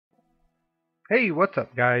Hey, what's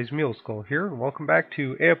up guys? Muleskull here, and welcome back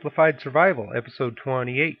to Amplified Survival, episode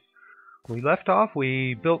 28. When we left off,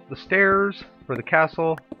 we built the stairs for the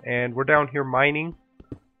castle, and we're down here mining,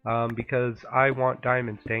 because I want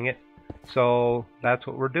diamonds, dang it. So, that's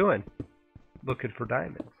what we're doing. Looking for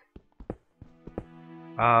diamonds.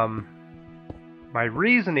 My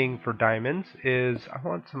reasoning for diamonds is I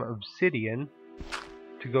want some obsidian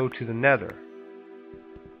to go to the nether.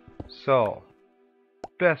 So,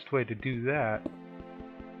 best way to do that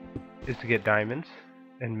is to get diamonds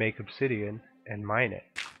and make obsidian and mine it.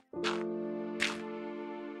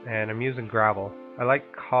 And I'm using gravel. I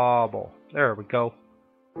like cobble. There we go.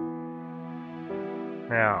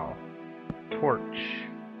 Now, torch.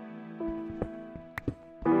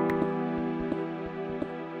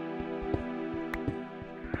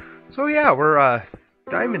 So yeah, we're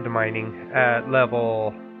diamond mining at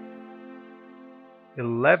level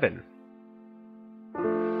 11.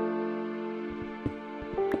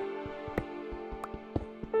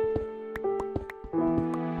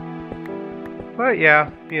 But yeah,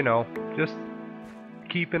 you know, just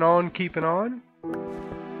keeping on.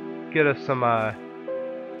 Get us some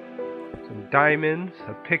diamonds,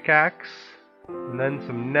 a pickaxe, and then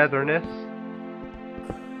some netherness.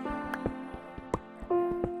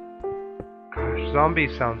 Gosh,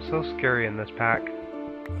 zombies sound so scary in this pack.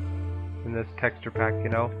 In this texture pack, you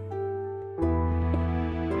know.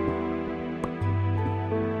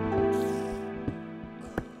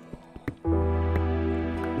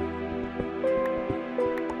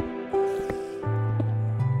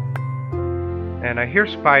 And I hear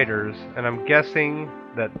spiders, and I'm guessing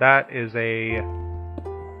that that is a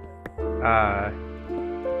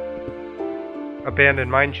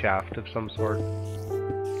abandoned mine shaft of some sort.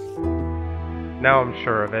 Now I'm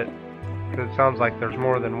sure of it, because it sounds like there's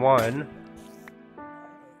more than one.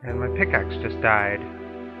 And my pickaxe just died.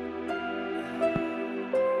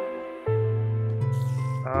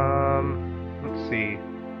 Let's see.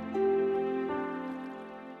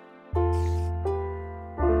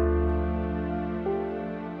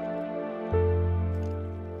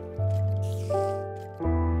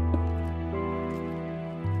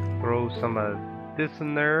 Throw some of this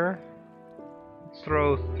in there. Let's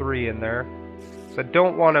throw 3 in there. So I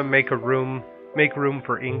don't want to make room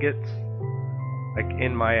for ingots, like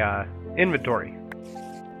in my inventory.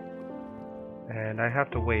 And I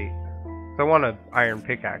have to wait. So I want an iron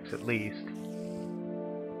pickaxe at least.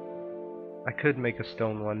 I could make a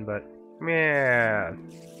stone one, but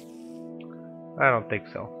man, I don't think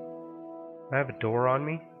so. I have a door on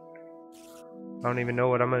me. I don't even know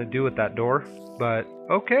what I'm gonna do with that door, but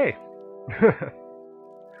okay.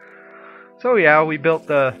 So yeah, we built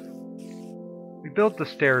the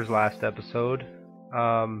stairs last episode,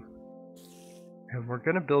 and we're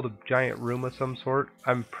gonna build a giant room of some sort.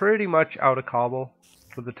 I'm pretty much out of cobble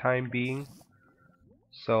for the time being,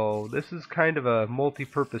 so this is kind of a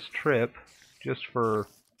multi-purpose trip, just for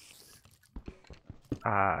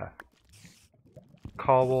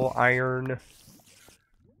cobble, iron,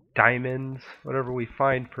 diamonds, whatever we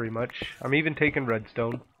find pretty much. I'm even taking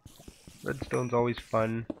redstone. Redstone's always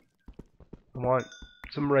fun. I want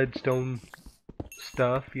some redstone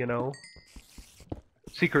stuff, you know.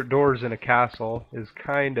 Secret doors in a castle is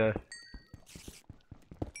kinda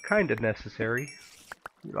necessary.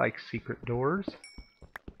 We like secret doors.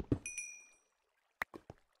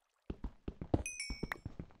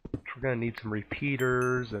 We're gonna need some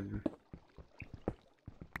repeaters and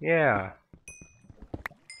yeah.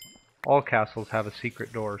 All castles have a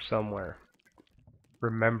secret door somewhere.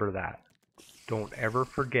 Remember that. Don't ever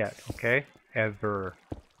forget, okay? Ever.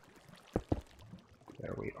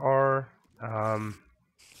 There we are.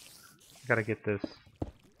 Gotta get this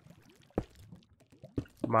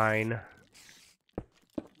mine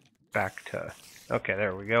back to... Okay,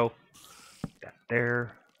 there we go. That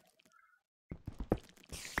there.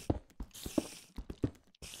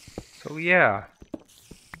 So yeah.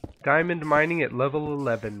 Diamond mining at level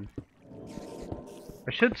 11.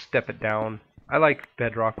 I should step it down. I like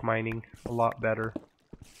bedrock mining a lot better.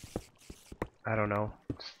 I don't know.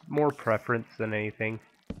 It's more preference than anything.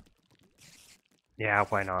 Yeah,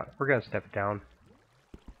 why not? We're gonna step it down.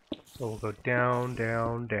 So we'll go down,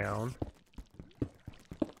 down, down.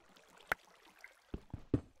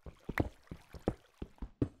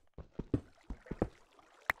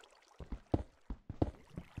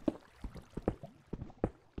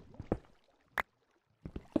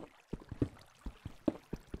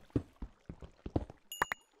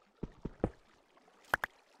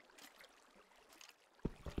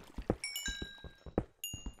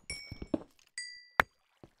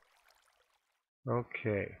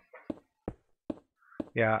 Okay.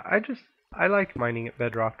 Yeah, I just I like mining at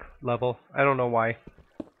bedrock level. I don't know why.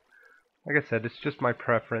 Like I said, it's just my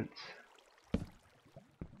preference.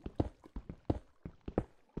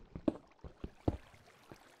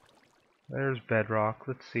 There's bedrock.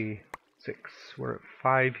 Let's see. 6. We're at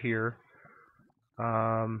 5 here.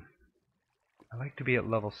 I like to be at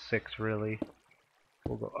level 6 really.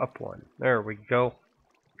 We'll go up 1. There we go.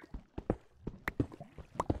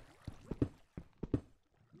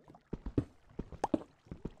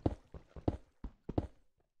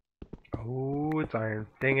 Oh, it's iron.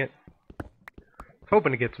 Dang it. I was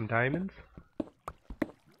hoping to get some diamonds.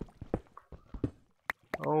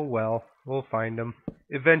 Oh well, we'll find them.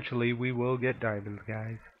 Eventually we will get diamonds,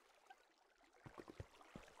 guys.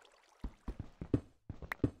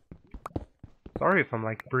 Sorry if I'm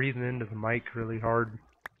like breathing into the mic really hard.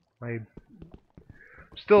 I'm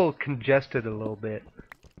still congested a little bit.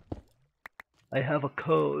 I have a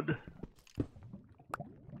code.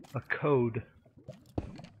 A code.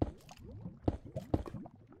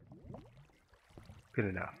 Good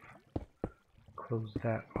enough. Close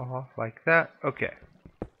that off like that. Okay.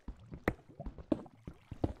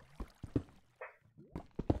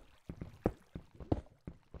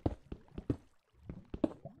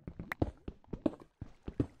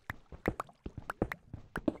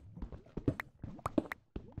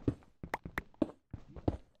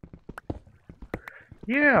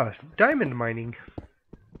 Yeah, diamond mining.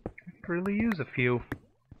 I could really use a few.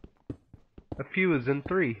 A few is in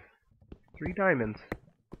 3. 3 diamonds.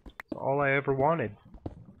 That's all I ever wanted.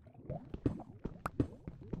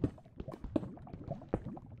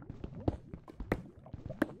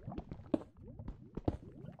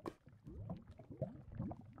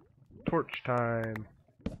 Torch time.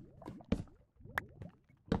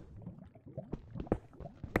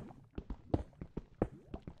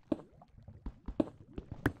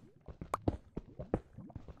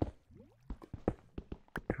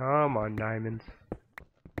 Come on, diamonds.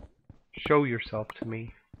 Show yourself to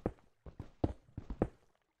me.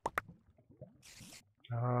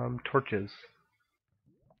 Torches.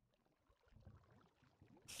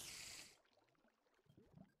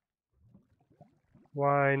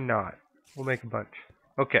 Why not? We'll make a bunch.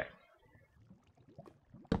 Okay.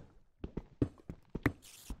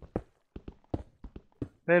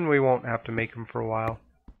 Then we won't have to make them for a while.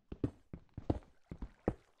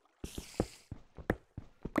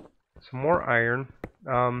 Some more iron.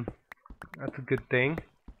 That's a good thing.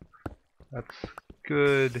 That's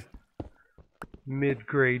good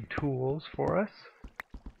mid-grade tools for us.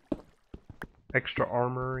 Extra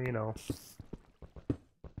armor, you know.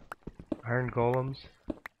 Iron golems.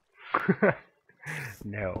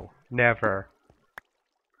 No, never.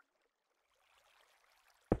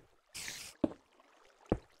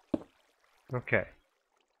 Okay.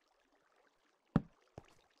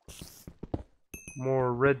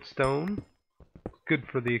 More redstone. Good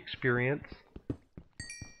for the experience.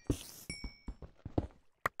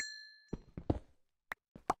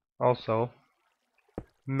 Also,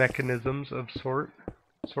 mechanisms of sorts.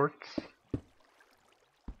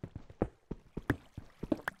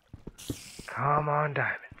 Come on,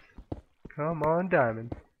 diamonds. Come on,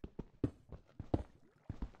 diamonds.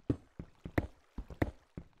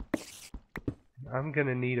 I'm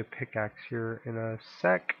gonna need a pickaxe here in a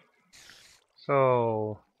sec.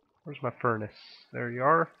 So, where's my furnace? There you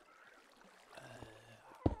are.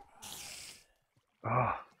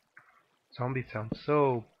 Oh, zombies sound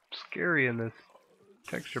so scary in this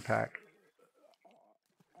texture pack.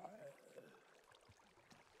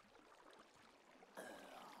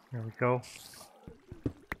 There we go.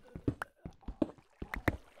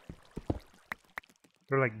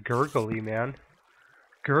 They're like gurgly, man.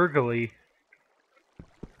 Gurgly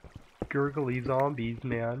zombies,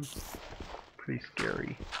 man. Pretty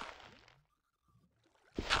scary.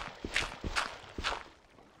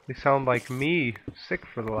 They sound like me, sick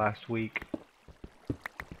for the last week.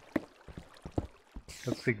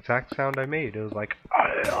 That's the exact sound I made. It was like...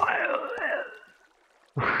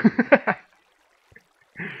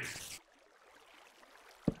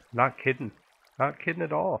 Not kidding. Not kidding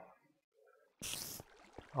at all.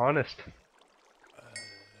 Honest.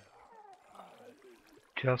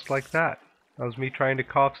 Just like that. That was me trying to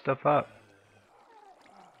cough stuff up.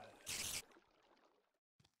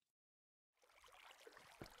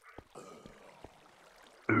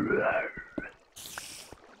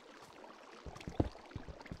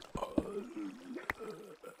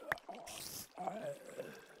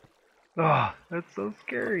 Oh, that's so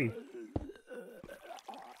scary.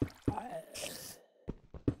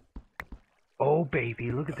 Oh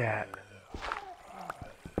baby, look at that.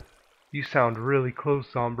 You sound really close,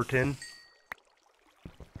 Zomberton.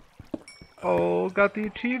 Oh, got the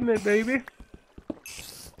achievement, baby.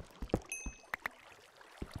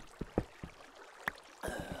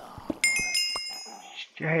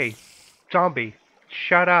 Hey, zombie,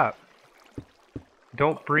 shut up.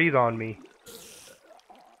 Don't breathe on me.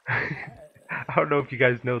 I don't know if you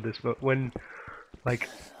guys know this, but when, like,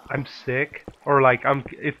 I'm sick, or like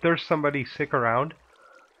if there's somebody sick around,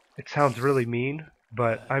 it sounds really mean,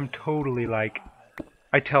 but I'm totally like,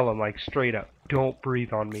 I tell them like straight up, don't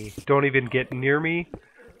breathe on me. Don't even get near me.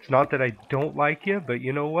 It's not that I don't like you, but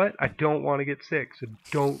you know what? I don't want to get sick, so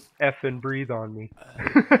don't effing breathe on me.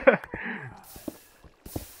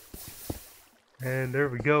 And there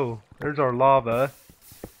we go. There's our lava.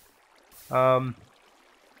 I'm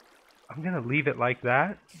gonna leave it like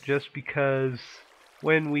that, just because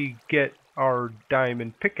when we get our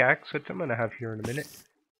diamond pickaxe, which I'm gonna have here in a minute,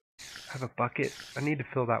 I have a bucket. I need to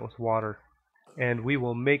fill that with water. And we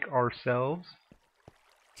will make ourselves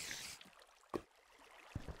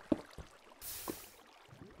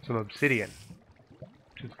some obsidian,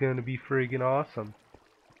 which is going to be friggin' awesome.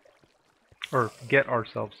 Or get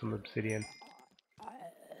ourselves some obsidian.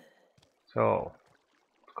 So,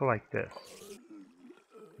 let's go like this.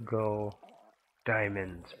 Go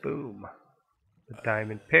diamonds. Boom. The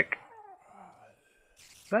diamond pick.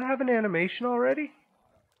 Does that have an animation already?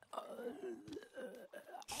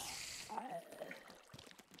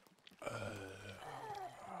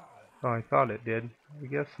 Oh, I thought it did. I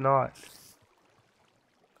guess not.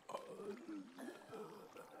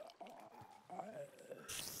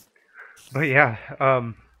 But yeah,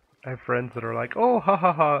 I have friends that are like, oh, ha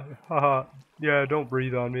ha ha, ha ha, yeah, don't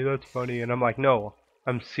breathe on me, that's funny. And I'm like, no,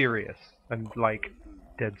 I'm serious. I'm like,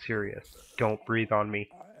 dead serious. Don't breathe on me.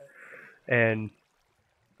 And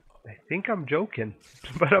I think I'm joking,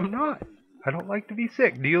 but I'm not. I don't like to be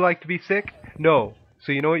sick. Do you like to be sick? No.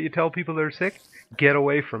 So you know what you tell people that are sick? Get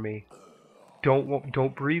away from me.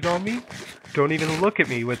 Don't breathe on me. Don't even look at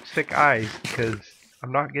me with sick eyes, because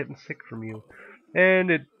I'm not getting sick from you.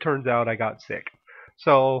 And it turns out I got sick.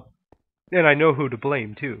 So, and I know who to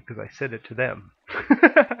blame too, because I said it to them.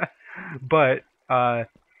 But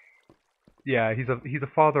yeah, he's a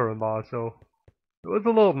father-in-law, so it was a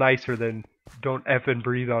little nicer than don't effing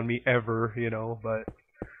breathe on me ever, you know. But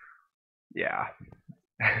yeah.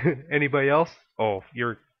 Anybody else? Oh,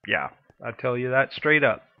 yeah. I tell you that straight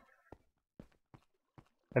up.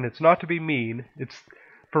 And it's not to be mean. It's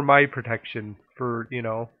for my protection, for, you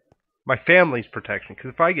know, my family's protection.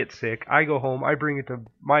 Because if I get sick, I go home, I bring it to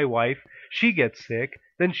my wife, she gets sick,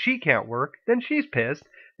 then she can't work, then she's pissed,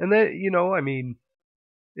 and then, you know, I mean,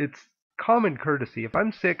 it's common courtesy. If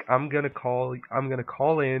I'm sick, I'm gonna call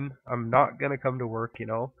in, I'm not gonna come to work, you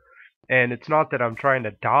know. And it's not that I'm trying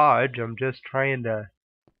to dodge, I'm just trying to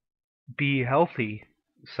be healthy.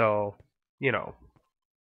 So, you know,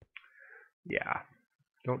 yeah.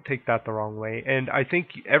 Don't take that the wrong way. And I think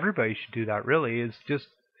everybody should do that, really, is just,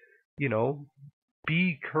 you know,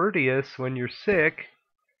 be courteous when you're sick.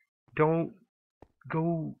 Don't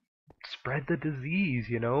go spread the disease,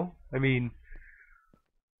 you know? I mean,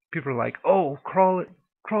 people are like, oh, crawl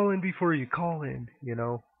in before you call in, you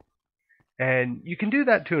know? And you can do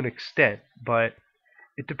that to an extent, but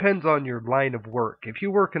it depends on your line of work. If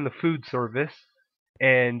you work in the food service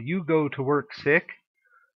and you go to work sick,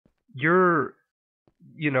 you're,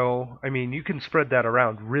 you know, I mean, you can spread that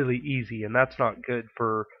around really easy, and that's not good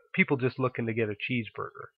for people just looking to get a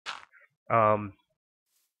cheeseburger. Um,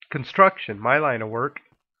 Construction, my line of work,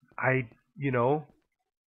 I, you know,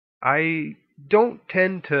 I don't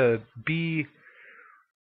tend to be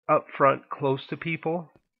up front close to people,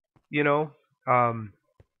 you know. Um,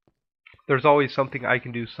 there's always something I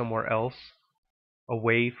can do somewhere else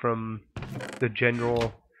away from the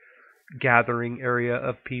general gathering area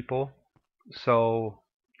of people. So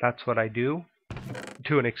that's what I do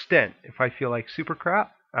to an extent. If I feel like super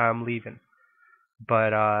crap, I'm leaving.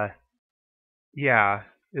 But yeah,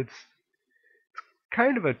 it's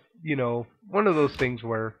kind of a, you know, one of those things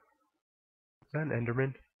where, is that an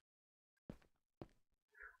Enderman?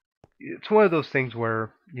 It's one of those things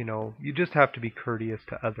where, you know, you just have to be courteous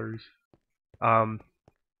to others. Um,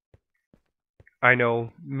 I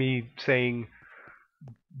know me saying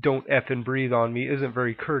don't effing breathe on me isn't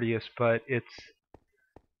very courteous, but it's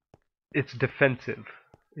defensive.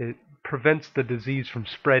 It prevents the disease from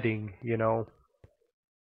spreading, you know.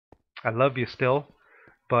 I love you still,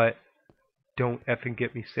 but don't effing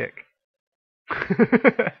get me sick.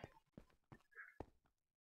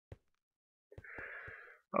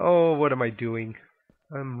 Oh, what am I doing?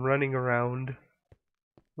 I'm running around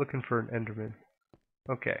looking for an Enderman.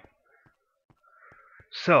 Okay.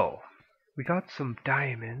 So, we got some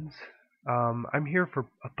diamonds. I'm here for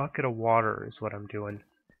a bucket of water is what I'm doing.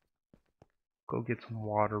 Go get some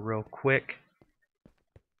water real quick.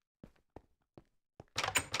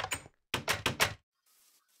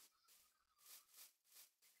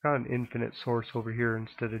 Got an infinite source over here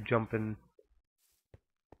instead of jumping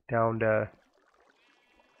down to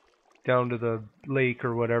the lake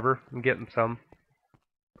or whatever. I'm getting some.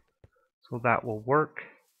 So that will work.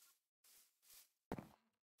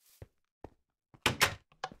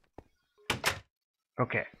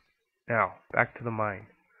 Okay, now back to the mine.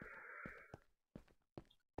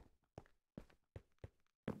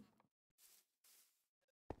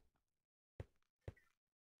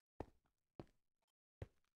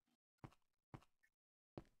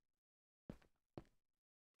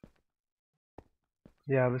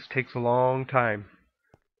 Yeah, this takes a long time.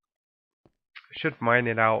 I should mine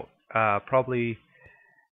it out probably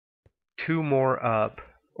 2 more up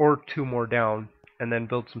or 2 more down and then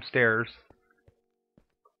build some stairs.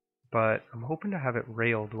 But I'm hoping to have it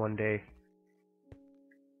railed one day.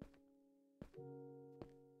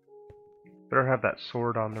 Better have that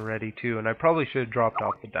sword on the ready too, and I probably should have dropped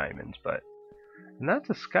off the diamonds, but... And that's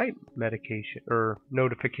a Skype medication, or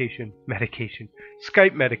notification, medication.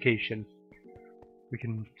 Skype medication. We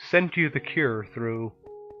can send you the cure through...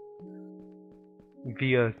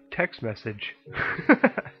 via text message.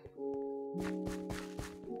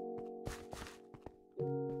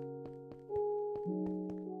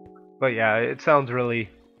 But yeah, it sounds really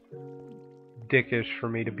dickish for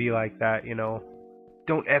me to be like that, you know.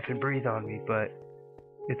 Don't effing breathe on me, but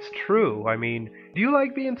it's true. I mean, do you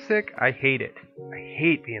like being sick? I hate it. I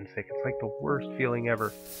hate being sick. It's like the worst feeling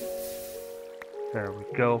ever. There we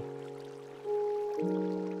go.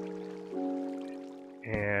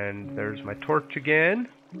 And there's my torch again.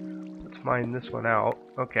 Let's mine this one out.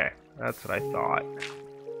 Okay, that's what I thought.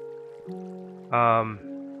 How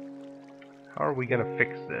are we gonna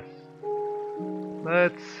fix this?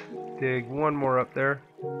 Let's dig one more up there.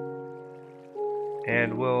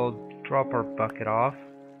 And we'll drop our bucket off.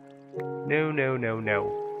 No, no, no,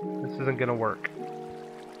 no. This isn't gonna work.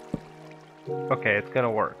 Okay, it's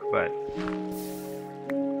gonna work, but...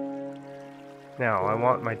 Now, I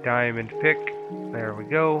want my diamond pick. There we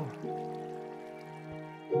go.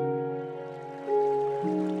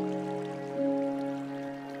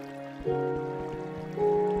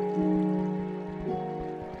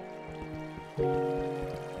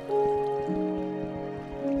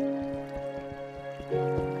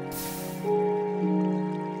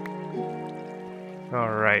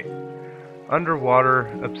 Alright. Underwater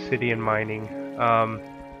obsidian mining.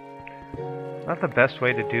 Not the best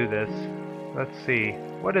way to do this. Let's see.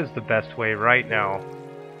 What is the best way right now?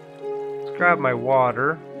 Let's grab my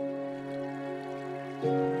water.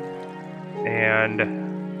 And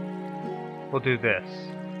we'll do this.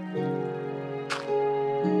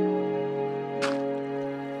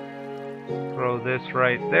 Throw this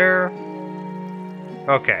right there.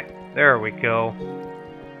 Okay, there we go.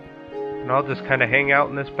 And I'll just kind of hang out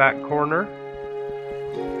in this back corner.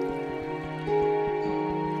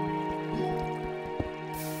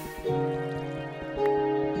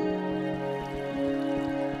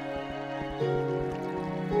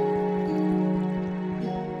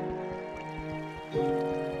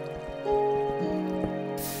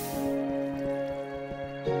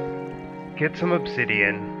 Get some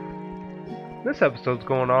obsidian. This episode's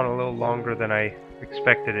going on a little longer than I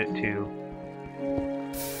expected it to.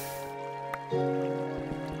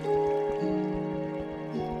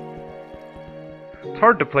 It's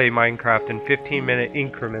hard to play Minecraft in 15-minute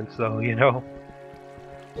increments though, you know?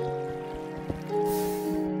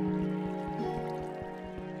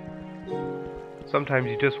 Sometimes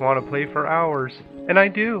you just want to play for hours, and I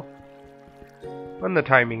do. When the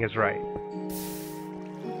timing is right.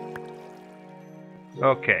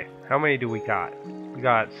 Okay, how many do we got? We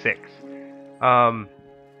got 6.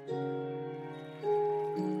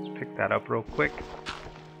 Let's pick that up real quick.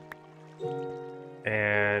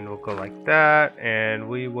 And we'll go like that, and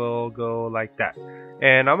we will go like that.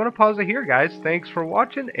 And I'm going to pause it here, guys. Thanks for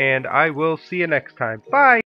watching, and I will see you next time. Bye!